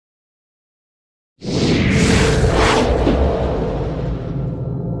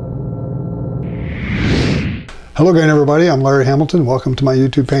Hello again, everybody. I'm Larry Hamilton. Welcome to my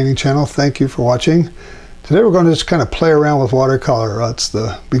YouTube painting channel. Thank you for watching. Today we're going to just kind of play around with watercolor. It's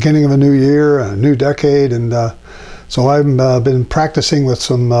the beginning of a new year, a new decade, and so I've been practicing with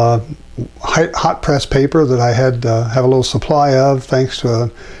some hot press paper that I had have a little supply of thanks to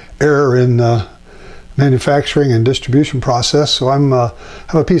an error in manufacturing and distribution process. So I'm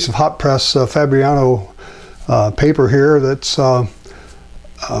have a piece of hot press Fabriano paper here that's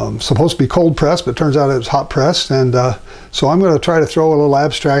supposed to be cold pressed, but it turns out it was hot pressed, and so I'm going to try to throw a little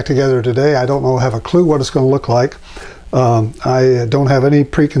abstract together today. I don't have a clue what it's going to look like. I don't have any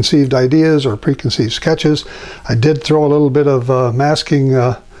preconceived ideas or preconceived sketches. I did throw a little bit of masking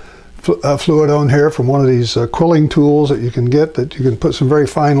fluid on here from one of these quilling tools that you can get, that you can put some very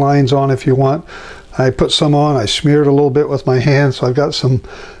fine lines on if you want. I put some on, I smeared a little bit with my hand, so I've got some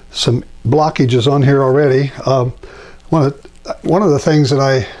blockages on here already. One of the things that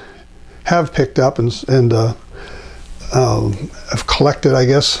I have picked up and have collected, I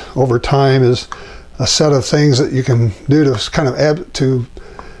guess, over time is a set of things that you can do to kind of add to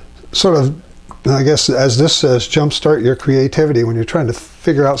sort of, I guess, as this says, jumpstart your creativity when you're trying to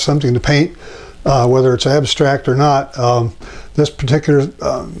figure out something to paint, whether it's abstract or not. This particular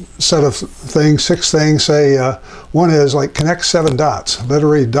set of things, 6 things, say one is like connect 7 dots.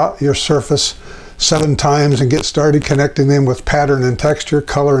 Literally dot your surface 7 times and get started connecting them with pattern and texture,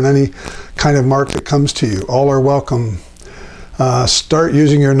 color, and any kind of mark that comes to you. All are welcome. Start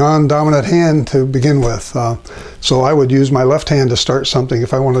using your non-dominant hand to begin with. So I would use my left hand to start something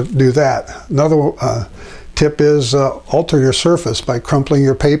if I want to do that. Another tip is alter your surface by crumpling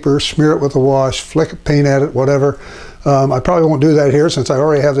your paper, smear it with a wash, flick paint at it, whatever. I probably won't do that here since I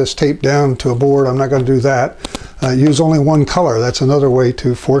already have this taped down to a board. I'm not going to do that. Use only one color. That's another way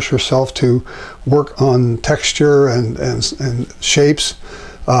to force yourself to work on texture and shapes,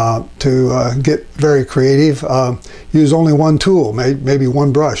 to get very creative. Use only one tool, maybe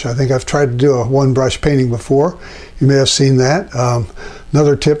one brush. I think I've tried to do a one brush painting before. You may have seen that.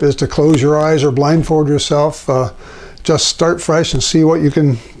 Another tip is to close your eyes or blindfold yourself. Just start fresh and see what you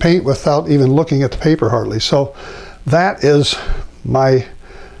can paint without even looking at the paper hardly. So that is my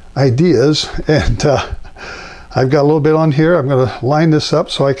ideas, and I've got a little bit on here. I'm going to line this up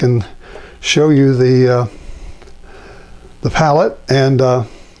so I can show you the palette, and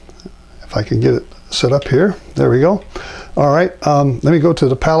if I can get it set up here. There we go. All right, let me go to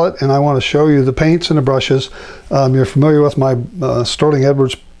the palette, and I want to show you the paints and the brushes. You're familiar with my Sterling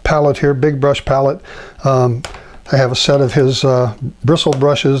Edwards palette here, big brush palette. I have a set of his bristle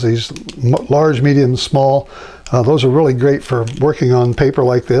brushes, these large, medium, small. Those are really great for working on paper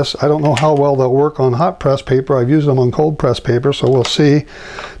like this. I don't know how well they'll work on hot press paper. I've used them on cold press paper, so we'll see.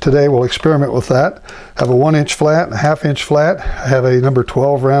 Today we'll experiment with that. I have a 1-inch flat and a 1/2-inch flat. I have a number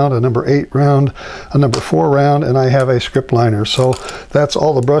 12 round, a number 8 round, a number 4 round, and I have a script liner. So that's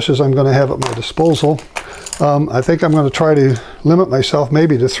all the brushes I'm going to have at my disposal. I think I'm going to try to limit myself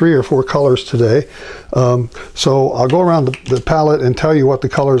maybe to 3 or 4 colors today. So I'll go around the palette and tell you what the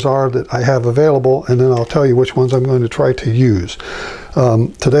colors are that I have available, and then I'll tell you which ones I'm going to try to use.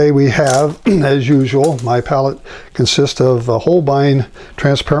 Today we have, as usual, my palette consists of Holbein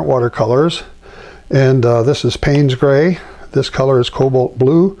transparent watercolors, and this is Payne's Gray. This color is Cobalt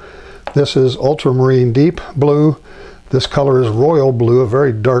Blue. This is Ultramarine Deep Blue. This color is Royal Blue, a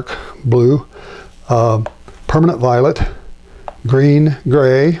very dark blue. Permanent Violet, Green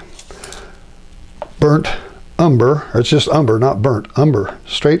Gray, Burnt Umber, or it's just umber, not burnt, umber,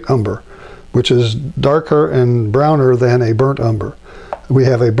 straight umber, which is darker and browner than a burnt umber. We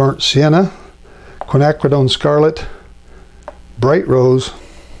have a Burnt Sienna, Quinacridone Scarlet, Bright Rose,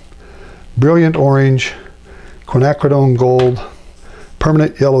 Brilliant Orange, Quinacridone Gold,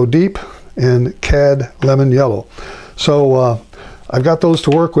 Permanent Yellow Deep, and Cad Lemon Yellow. So I've got those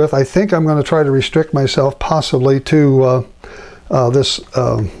to work with. I think I'm going to try to restrict myself possibly to this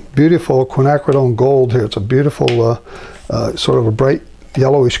beautiful Quinacridone Gold here. It's a beautiful sort of a bright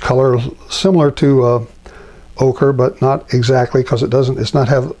yellowish color, similar to ochre, but not exactly, because it's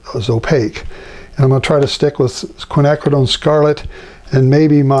not as opaque. And I'm going to try to stick with Quinacridone Scarlet and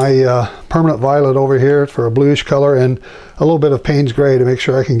maybe my Permanent Violet over here for a bluish color, and a little bit of Payne's Gray to make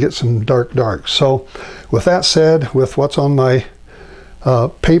sure I can get some dark. So with that said, with what's on my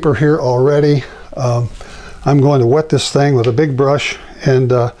paper here already, I'm going to wet this thing with a big brush, and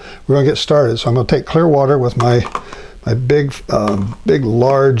we're going to get started. So I'm going to take clear water with my big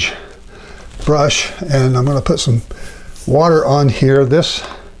large brush, and I'm going to put some water on here. This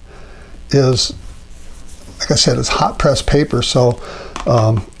is, like I said, it's hot press paper, so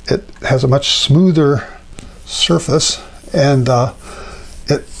it has a much smoother surface, and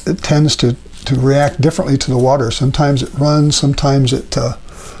it tends to to react differently to the water. Sometimes it runs, sometimes it got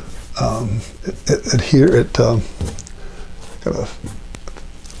a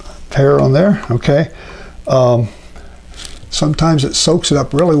hair on there, okay. Sometimes it soaks it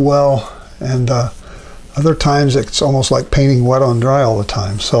up really well, and other times it's almost like painting wet on dry all the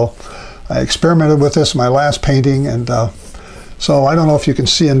time. So I experimented with this in my last painting, and so I don't know if you can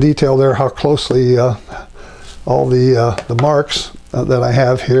see in detail there how closely all the marks that I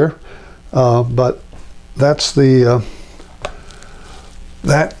have here, but that's the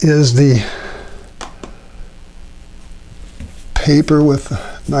that is the paper with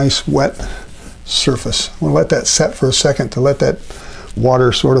a nice wet surface. I'm going to let that set for a second to let that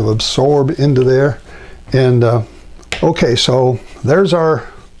water sort of absorb into there. And okay, so there's our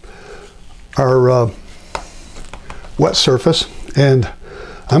wet surface, and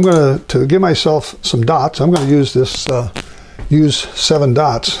I'm going to give myself some dots. I'm going to use this use 7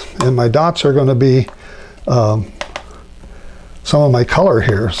 dots, and my dots are going to be some of my color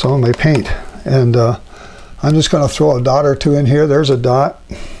here, some of my paint, and I'm just going to throw a dot or two in here. There's a dot.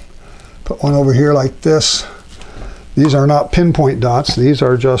 Put one over here like this. These are not pinpoint dots. These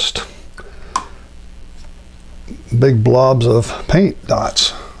are just big blobs of paint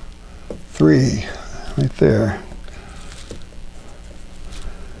dots. 3 right there.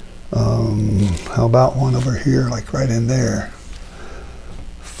 How about one over here, like right in there?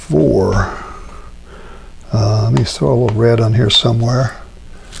 4. Let me throw a little red on here somewhere.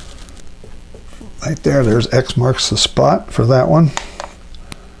 Right there, there's X marks the spot for that one.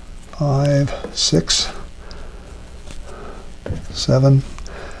 5, 6, 7.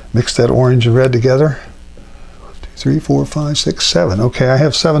 Mix that orange and red together. 2, 3, 4, 5, 6, 7. Okay, I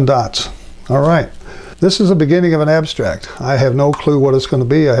have 7 dots. All right. This is the beginning of an abstract. I have no clue what it's going to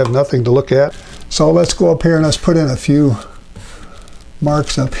be. I have nothing to look at. So let's go up here and let's put in a few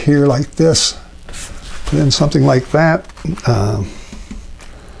marks up here like this. Put in something like that. A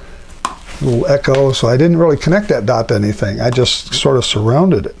little echo. So I didn't really connect that dot to anything. I just sort of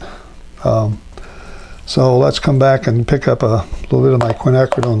surrounded it. So let's come back and pick up a little bit of my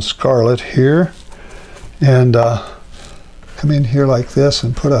quinacridone scarlet here, and come in here like this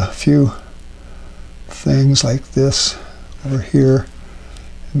and put a few things like this over here,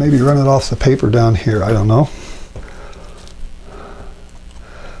 and maybe run it off the paper down here. I don't know.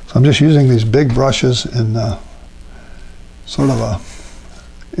 So I'm just using these big brushes in sort of a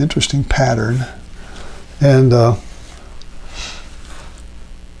interesting pattern, and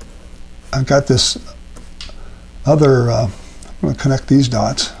I've got this other, I'm going to connect these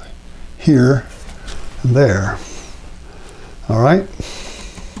dots here and there. All right.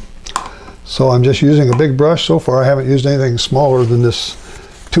 So I'm just using a big brush. So far I haven't used anything smaller than this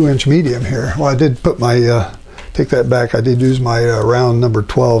 2-inch medium here. Well, I did put my, take that back, I did use my round number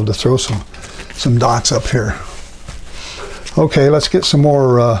 12 to throw some dots up here. Okay, let's get some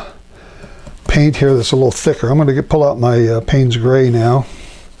more paint here that's a little thicker. I'm going to pull out my Payne's Gray now.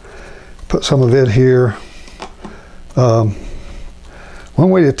 Put some of it here. One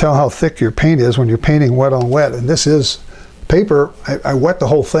way to tell how thick your paint is when you're painting wet on wet, and this is paper, I wet the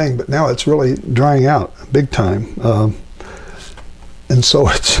whole thing, but now it's really drying out big time. And so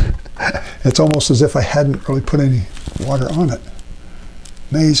it's almost as if I hadn't really put any water on it.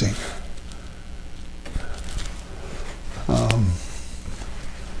 Amazing.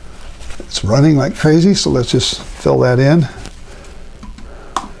 It's running like crazy, so let's just fill that in.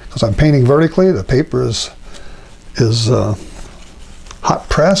 Because I'm painting vertically, the paper is hot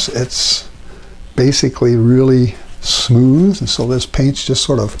press. It's basically really smooth, and so this paint's just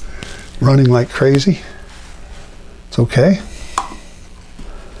sort of running like crazy. It's okay.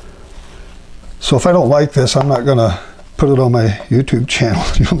 So if I don't like this, I'm not going to put it on my YouTube channel.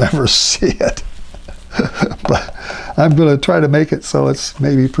 You'll never see it. But I'm going to try to make it so it's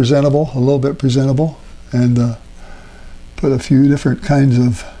maybe presentable, a little bit presentable, and put a few different kinds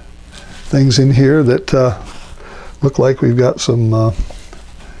of things in here that look like we've got some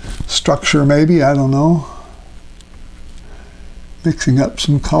structure maybe, I don't know. Mixing up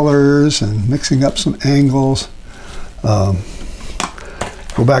some colors and mixing up some angles.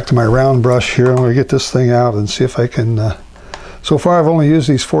 Go back to my round brush here. I'm going to get this thing out and see if I can... so far I've only used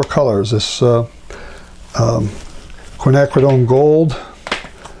these 4 colors. This quinacridone gold,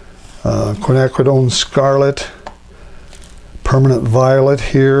 quinacridone scarlet, permanent violet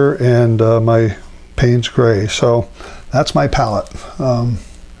here, and my Payne's Gray. So that's my palette. What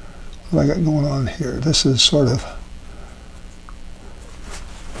have I got going on here? This is sort of...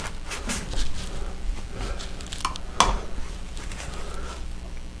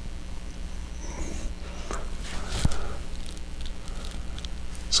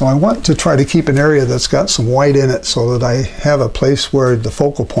 So I want to try to keep an area that's got some white in it so that I have a place where the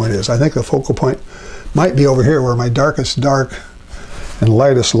focal point is. I think the focal point might be over here where my darkest dark and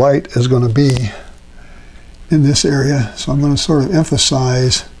lightest light is going to be in this area. So I'm going to sort of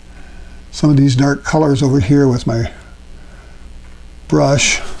emphasize some of these dark colors over here with my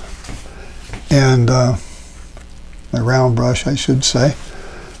brush and my round brush, I should say.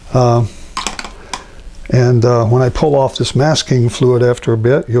 When I pull off this masking fluid after a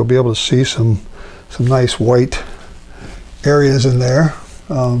bit, you'll be able to see some nice white areas in there.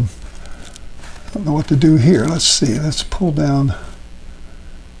 I don't know what to do here. Let's see. Let's pull down.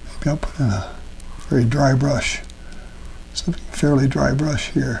 Maybe I'll put in a very dry brush. Something fairly dry brush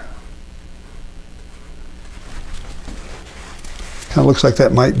here. Kind of looks like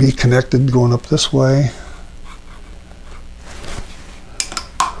that might be connected going up this way.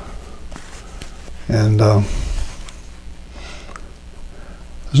 And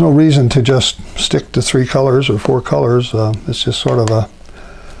there's no reason to just stick to 3 colors or 4 colors. It's just sort of a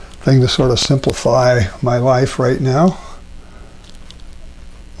thing to sort of simplify my life right now.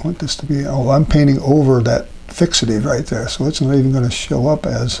 I want this to be, oh, I'm painting over that fixative right there, so it's not even going to show up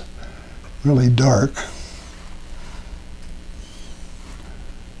as really dark.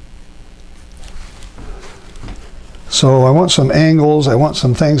 So I want some angles, I want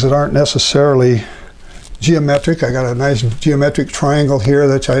some things that aren't necessarily geometric. I got a nice geometric triangle here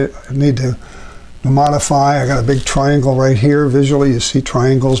that I need to modify. I got a big triangle right here. Visually you see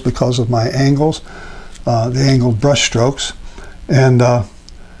triangles because of my angles, the angled brush strokes. And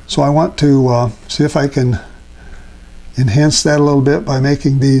so I want to see if I can enhance that a little bit by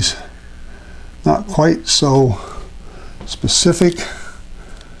making these not quite so specific.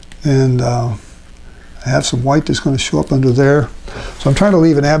 And I have some white that's going to show up under there. So I'm trying to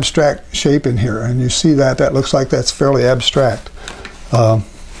leave an abstract shape in here, and you see that looks like that's fairly abstract. So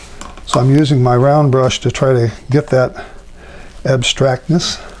I'm using my round brush to try to get that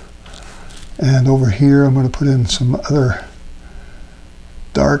abstractness. And over here I'm going to put in some other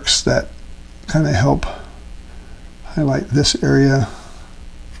darks that kind of help highlight this area.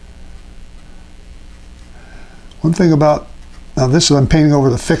 One thing about, now this is, I'm painting over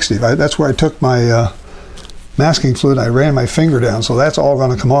the fixative. That's where I took my masking fluid, I ran my finger down, so that's all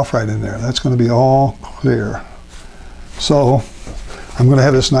going to come off right in there. That's going to be all clear. So I'm going to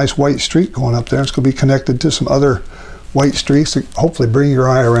have this nice white streak going up there. It's going to be connected to some other white streaks to hopefully bring your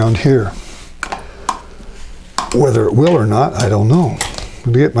eye around here. Whether it will or not, I don't know. I'm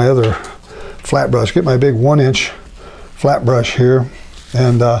going to get my other flat brush, get my big 1-inch flat brush here,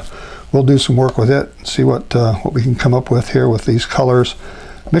 and we'll do some work with it, see what we can come up with here with these colors.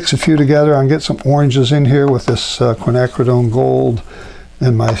 Mix a few together. I'll get some oranges in here with this quinacridone gold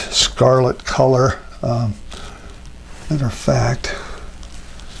and my scarlet color. Matter of fact,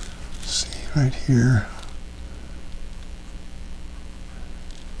 see right here,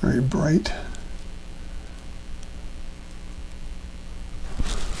 very bright,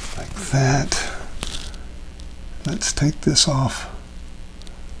 like that. Let's take this off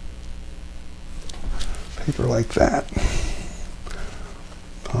paper like that.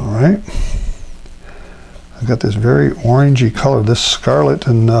 All right, I've got this very orangey color. This scarlet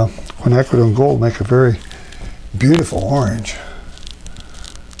and quinacridone gold make a very beautiful orange.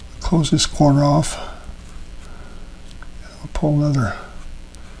 Close this corner off. I'll pull another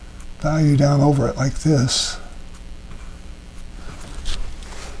value down over it like this.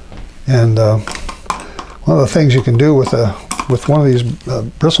 And one of the things you can do with one of these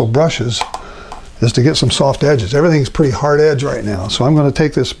bristle brushes is to get some soft edges. Everything's pretty hard edge right now. So I'm going to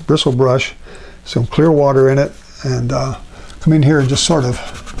take this bristle brush, some clear water in it, and come in here and just sort of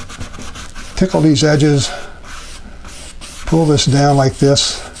tickle these edges, pull this down like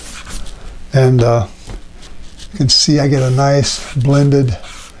this, and you can see I get a nice blended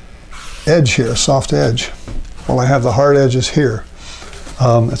edge here, soft edge, while I have the hard edges here.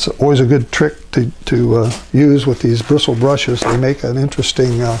 It's always a good trick to use with these bristle brushes. They make an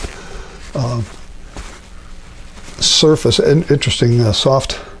interesting surface, interesting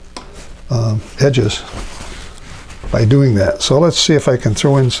soft edges by doing that. So let's see if I can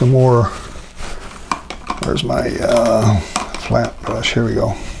throw in some more. Where's my flat brush? Here we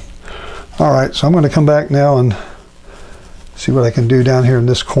go. All right, so I'm going to come back now and see what I can do down here in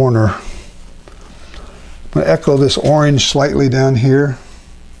this corner. I'm going to echo this orange slightly down here.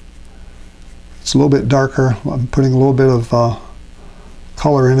 It's a little bit darker. I'm putting a little bit of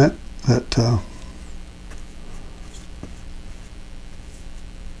color in it that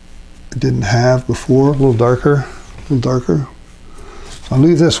I didn't have before. A little darker, a little darker. So I'll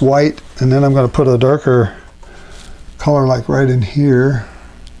leave this white, and then I'm going to put a darker color like right in here.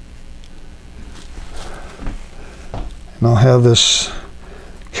 And I'll have this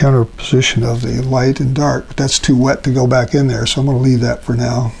counter position of the light and dark, but that's too wet to go back in there, so I'm going to leave that for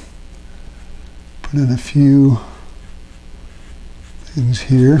now. Put in a few things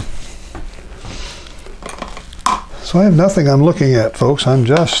here. So I have nothing I'm looking at, folks. I'm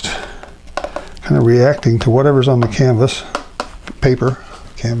just kind of reacting to whatever's on the canvas, paper,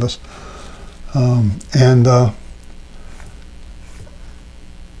 canvas,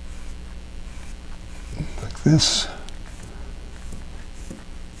 like this.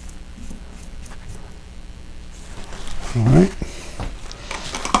 All right.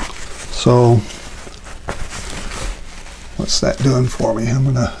 So what's that doing for me? I'm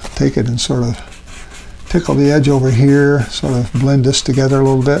going to take it and sort of tickle the edge over here, sort of blend this together a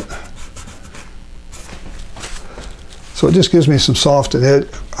little bit. So it just gives me some soft and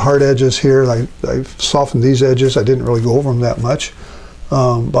hard edges here. I've softened these edges. I didn't really go over them that much,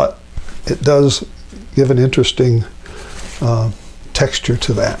 but it does give an interesting texture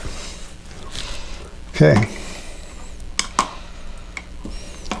to that. Okay.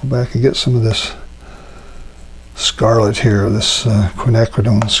 Go back and get some of this scarlet here, this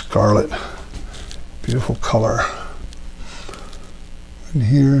quinacridone scarlet. Beautiful color. In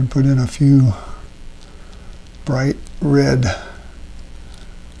here and put in a few bright red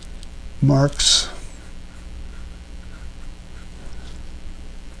marks.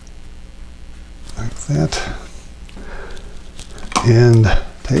 Like that. And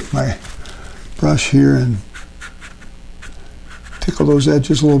take my brush here and tickle those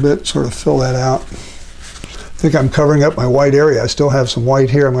edges a little bit, sort of fill that out. I think I'm covering up my white area. I still have some white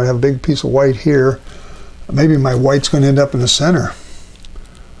here. I'm going to have a big piece of white here. Maybe my white's going to end up in the center.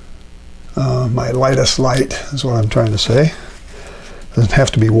 My lightest light is what I'm trying to say. Doesn't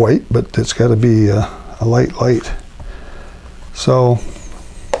have to be white, but it's got to be a light light. So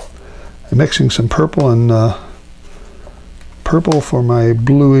I'm mixing some purple and purple for my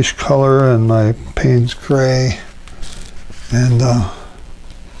bluish color and my Payne's gray. And let's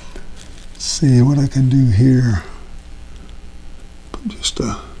see what I can do here. Just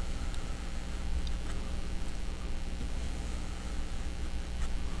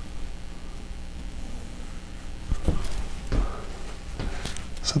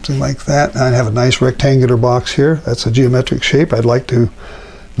something like that. And I have a nice rectangular box here. That's a geometric shape I'd like to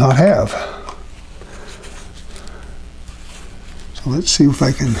not have. So let's see if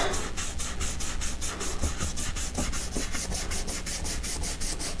I can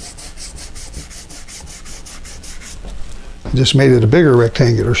just made it a bigger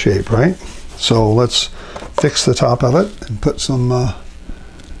rectangular shape, right? So let's fix the top of it and put some more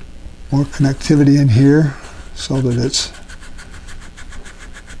connectivity in here so that it's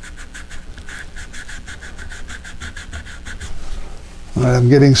I'm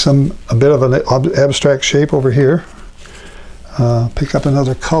getting a bit of an abstract shape over here. Pick up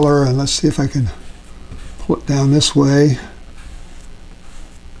another color and let's see if I can pull it down this way.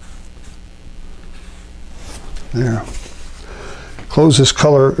 There. Close this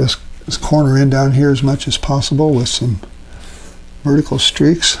color, this corner in down here as much as possible with some vertical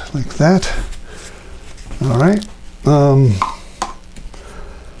streaks like that. All right. What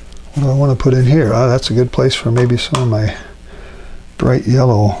do I want to put in here? Oh, that's a good place for maybe some of my bright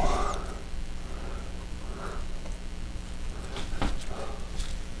yellow.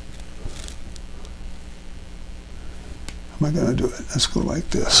 How am I going to do it? Let's go like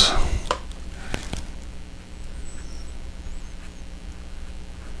this.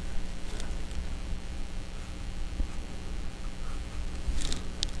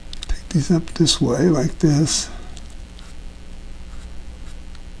 Take these up this way like this.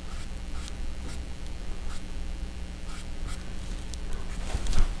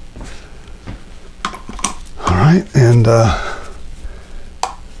 And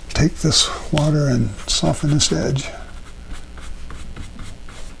take this water and soften this edge.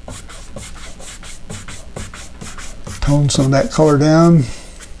 Tone some of that color down.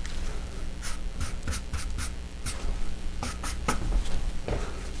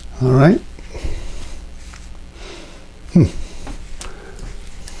 All right. I'm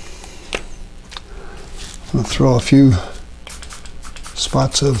going to throw a few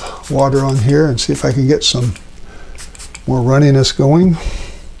spots of water on here and see if I can get some more runniness going,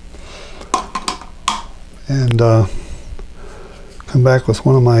 and come back with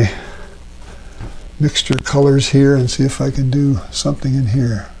one of my mixture colors here and see if I can do something in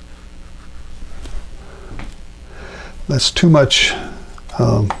here. That's too much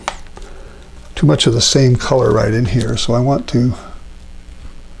of the same color right in here, so I want to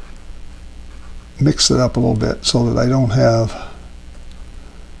mix it up a little bit so that I don't have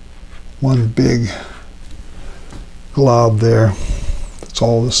one big glob there. It's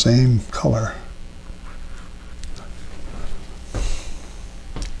all the same color.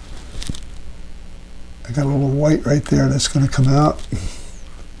 I got a little white right there that's going to come out.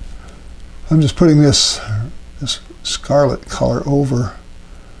 I'm just putting this scarlet color over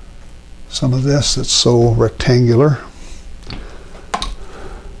some of this that's so rectangular.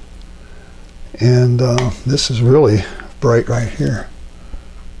 And this is really bright right here.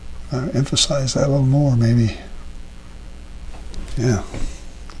 Emphasize that a little more, maybe. Yeah.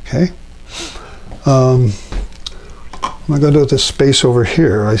 Okay. What am I going to do with this space over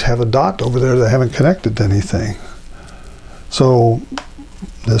here? I have a dot over there that I haven't connected to anything. So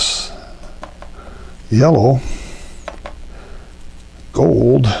this yellow,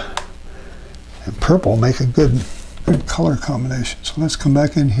 gold, and purple make a good color combination. So let's come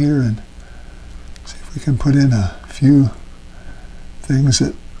back in here and see if we can put in a few things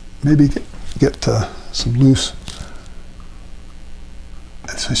that maybe get some loose.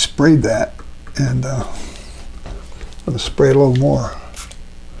 So I sprayed that, and I'm going to spray it a little more.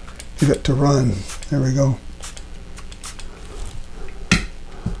 Give it to run. There we go.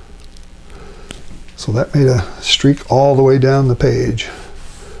 So that made a streak all the way down the page.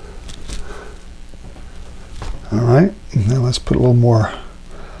 All right, now let's put a little more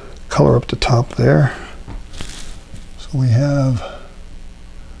color up the top there. So we have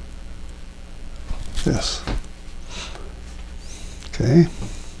this. Okay.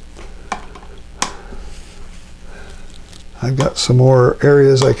 I've got some more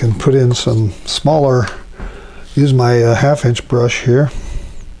areas I can put in some smaller, use my half-inch brush here.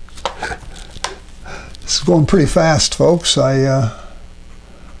 This is going pretty fast, folks. I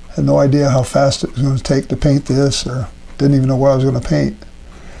had no idea how fast it was going to take to paint this, or didn't even know what I was going to paint.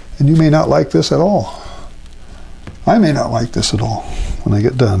 And you may not like this at all. I may not like this at all when I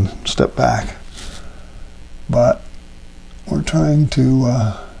get done. Step back. But we're trying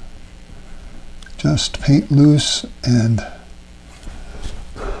to just paint loose and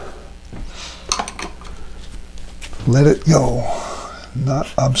let it go,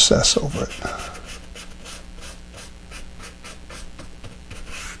 not obsess over it.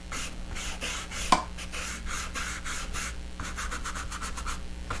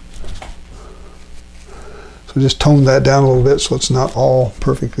 So just tone that down a little bit so it's not all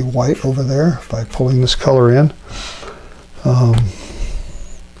perfectly white over there by pulling this color in. A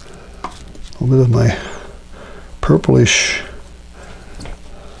little bit of my purplish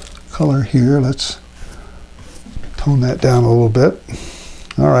color here. Let's tone that down a little bit.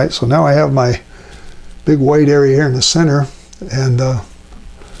 All right, so now I have my big white area here in the center, and I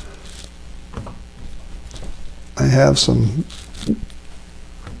have some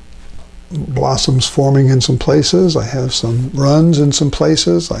blossoms forming in some places. I have some runs in some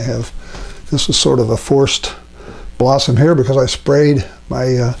places. This was sort of a forced blossom here because I sprayed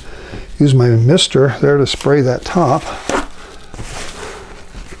my used my mister there to spray that top.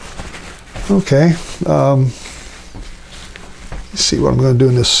 Okay, let's see what I'm going to do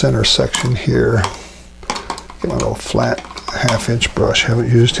in this center section here. Get my little flat half-inch brush.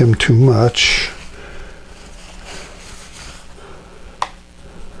 Haven't used him too much.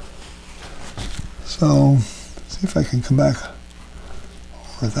 So, see if I can come back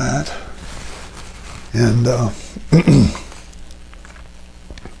over that. And okay,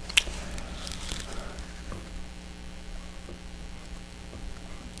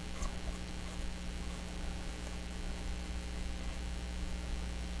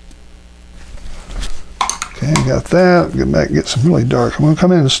 got that. Get back and get some really dark. I'm going to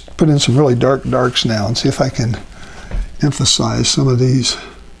come in and put in some really dark darks now and see if I can emphasize some of these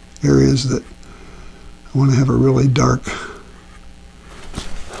areas that I want to have a really dark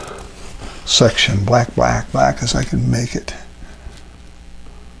section, black, black, black as I can make it.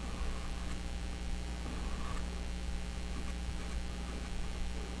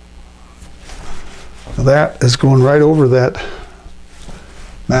 Now that is going right over that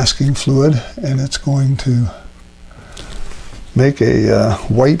masking fluid, and it's going to make a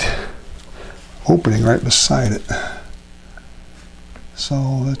white opening right beside it. So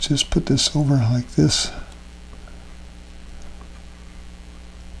let's just put this over like this.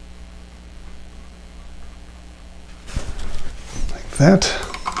 That.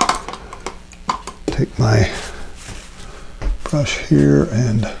 Take my brush here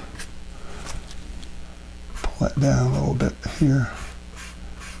and pull that down a little bit here.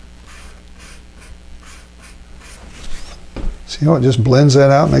 See how it just blends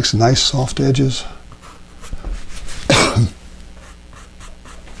that out, makes nice soft edges.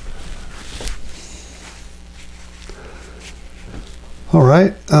 All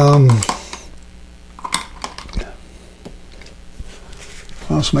right.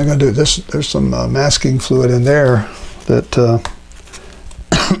 else am I going to do? There's some masking fluid in there that,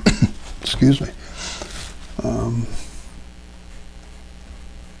 excuse me.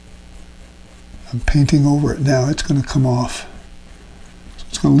 I'm painting over it now. It's going to come off. So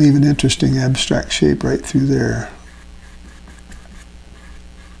it's going to leave an interesting abstract shape right through there.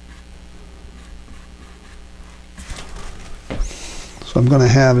 So I'm going to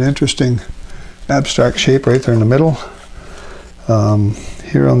have an interesting abstract shape right there in the middle.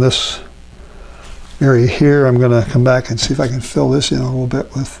 Here on this area here, I'm going to come back and see if I can fill this in a little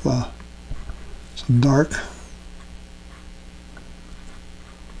bit with some dark.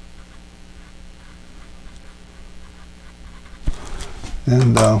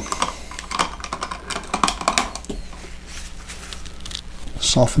 And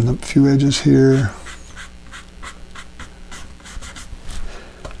soften up a few edges here.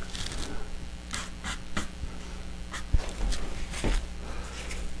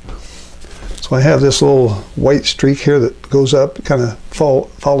 So I have this little white streak here that goes up, kind of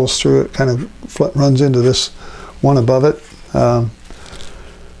follows through it, kind of runs into this one above it.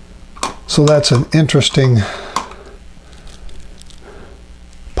 So that's an interesting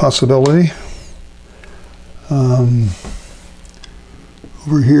possibility. Over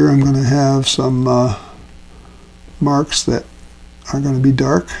here I'm going to have some marks that are going to be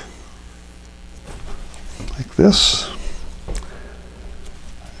dark, like this.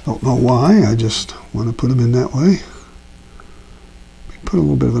 I don't know why, I just want to put them in that way. Put a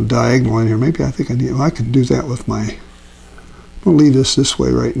little bit of a diagonal in here. Maybe I think I can do that with my, I'm going to leave this way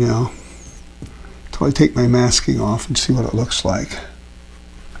right now until I take my masking off and see what it looks like.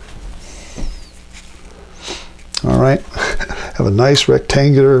 All right, have a nice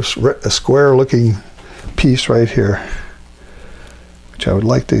rectangular, square looking piece right here, which I would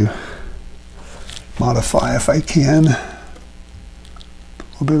like to modify if I can.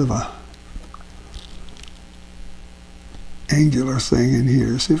 A bit of a angular thing in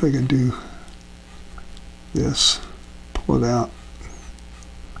here. See if I can do this. Pull it out.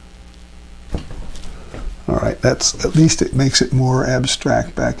 All right, that's at least it makes it more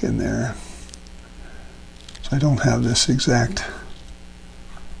abstract back in there. So I don't have this exact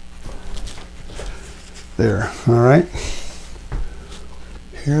there. All right.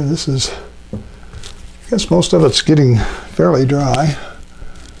 Here, this is, I guess most of it's getting fairly dry.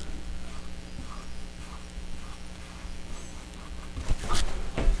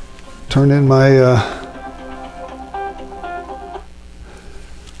 Turn in my I'm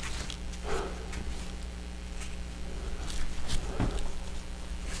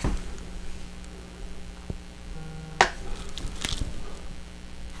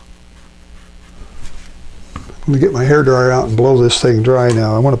going to get my hairdryer out and blow this thing dry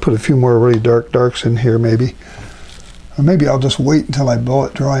now. I want to put a few more really darks in here maybe. Or maybe I'll just wait until I blow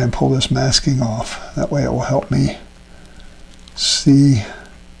it dry and pull this masking off. That way it will help me see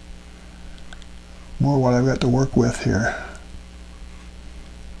more what I've got to work with here.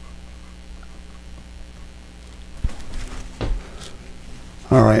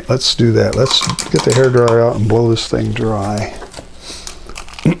 All right, let's do that. Let's get the hairdryer out and blow this thing dry.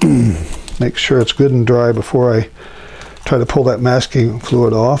 Make sure it's good and dry before I try to pull that masking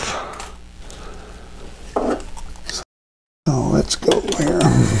fluid off. So let's go here.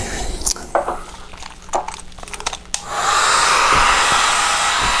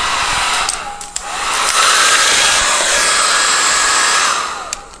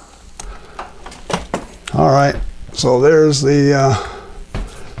 All right, so there's the,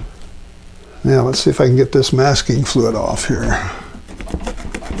 now let's see if I can get this masking fluid off here.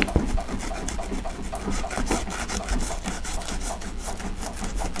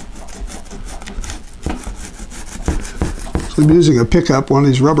 So I'm using a pickup, one of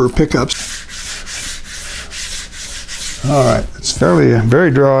these rubber pickups. All right, it's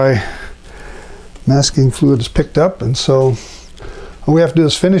very dry. Masking fluid is picked up, and so all we have to do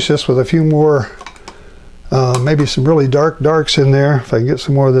is finish this with a few more maybe some really darks in there. If I can get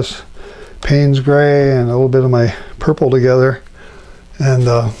some more of this Payne's gray and a little bit of my purple together. And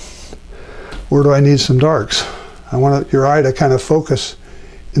where do I need some darks? I want your eye to kind of focus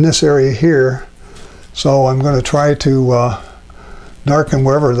in this area here. So I'm going to try to darken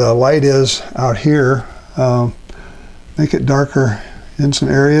wherever the light is out here. Make it darker in some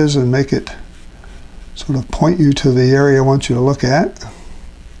areas and make it sort of point you to the area I want you to look at.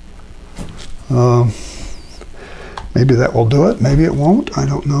 Maybe that will do it, maybe it won't, I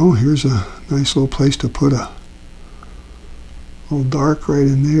don't know. Here's a nice little place to put a little dark right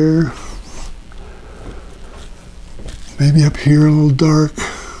in there. Maybe up here a little dark.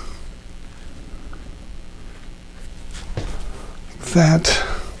 Like that.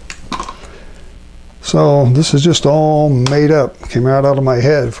 So this is just all made up, came right out of my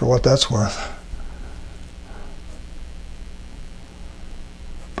head for what that's worth.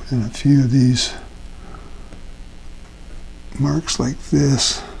 Put in a few of these marks like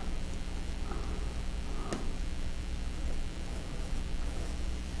this.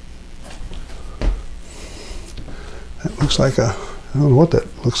 That looks like a, I don't know what that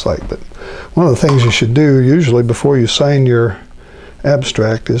looks like, but one of the things you should do usually before you sign your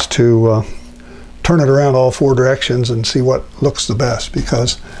abstract is to turn it around all four directions and see what looks the best,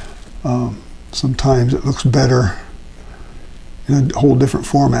 because sometimes it looks better in a whole different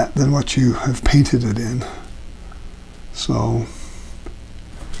format than what you have painted it in. So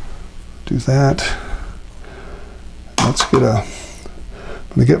do that. Let's get a,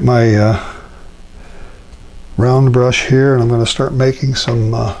 I'm going to get my round brush here, and I'm going to start making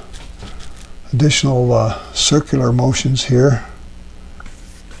some additional circular motions here,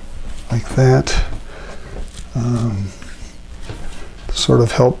 like that, to sort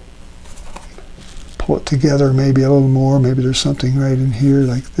of help pull it together maybe a little more. Maybe there's something right in here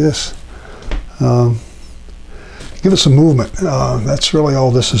like this. Give it some movement. That's really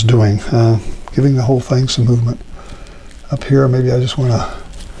all this is doing, giving the whole thing some movement. Up here, maybe I just want to,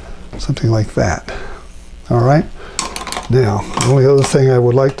 something like that. All right. Now, the only other thing I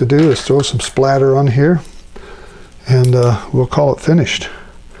would like to do is throw some splatter on here, and we'll call it finished.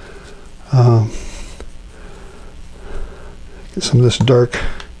 Get some of this dark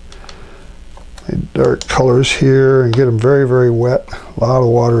colors here and get them very, very wet. A lot of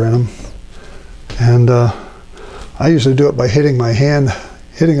water in them. And I usually do it by hitting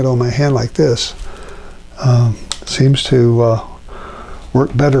it on my hand like this. Seems to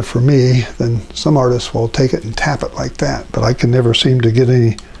work better for me than some artists will take it and tap it like that. But I can never seem to get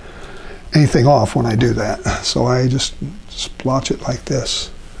anything off when I do that. So I just splotch it like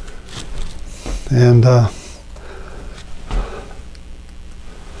this. And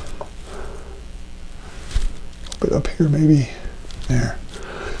put up here maybe. There.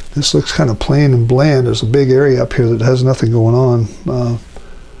 This looks kind of plain and bland. There's a big area up here that has nothing going on.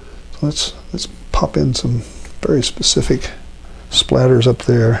 So let's pop in some very specific splatters up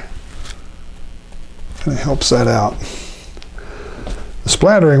there. Kind of helps that out. The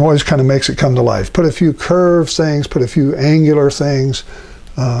splattering always kind of makes it come to life. Put a few curved things, put a few angular things,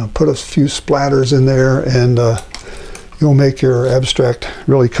 put a few splatters in there, and you'll make your abstract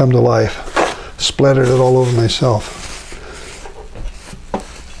really come to life. Splattered it all over myself.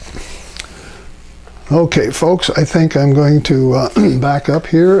 Okay, folks, I think I'm going to back up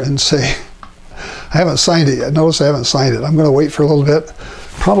here and say, I haven't signed it yet. Notice I haven't signed it. I'm going to wait for a little bit.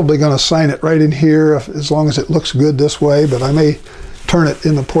 Probably going to sign it right in here as long as it looks good this way, but I may turn it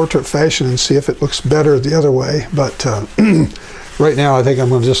in the portrait fashion and see if it looks better the other way. But right now I think I'm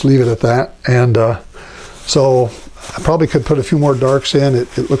going to just leave it at that. And so I probably could put a few more darks in.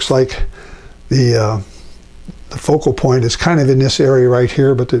 It looks like the focal point is kind of in this area right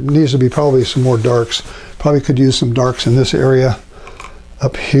here, but there needs to be probably some more darks. Probably could use some darks in this area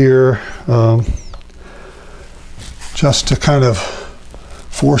up here, just to kind of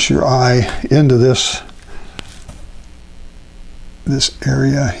force your eye into this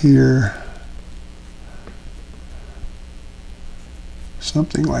area here.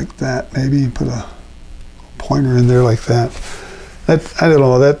 Something like that. Maybe put a pointer in there like that. I don't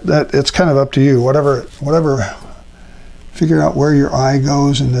know, that it's kind of up to you. Whatever, figure out where your eye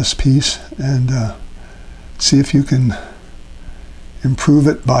goes in this piece, and see if you can improve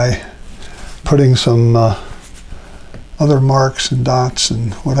it by putting some other marks and dots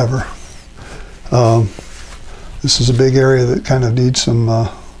and whatever. This is a big area that kind of needs some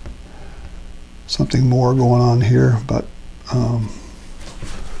something more going on here, but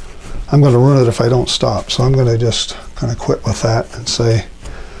I'm going to ruin it if I don't stop. So I'm going to just kind of quit with that and say,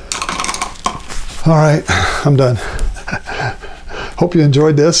 all right, I'm done. Hope you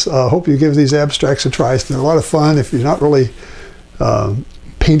enjoyed this. Hope you give these abstracts a try. They're a lot of fun. If you're not really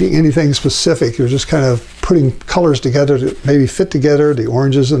painting anything specific, you're just kind of putting colors together to maybe fit together, the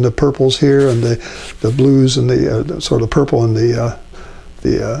oranges and the purples here, and the blues and the sort of purple and the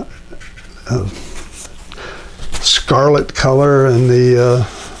scarlet color and the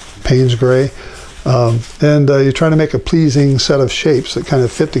Payne's gray. And you're trying to make a pleasing set of shapes that kind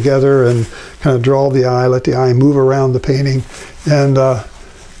of fit together and kind of draw the eye, let the eye move around the painting, and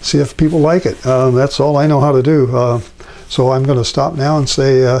see if people like it. That's all I know how to do. So I'm going to stop now and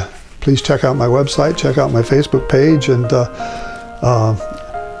say, please check out my website, check out my Facebook page, and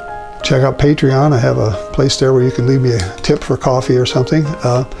check out Patreon. I have a place there where you can leave me a tip for coffee or something.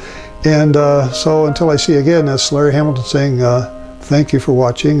 So until I see you again, that's Larry Hamilton saying thank you for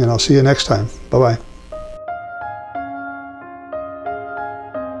watching, and I'll see you next time. Bye-bye.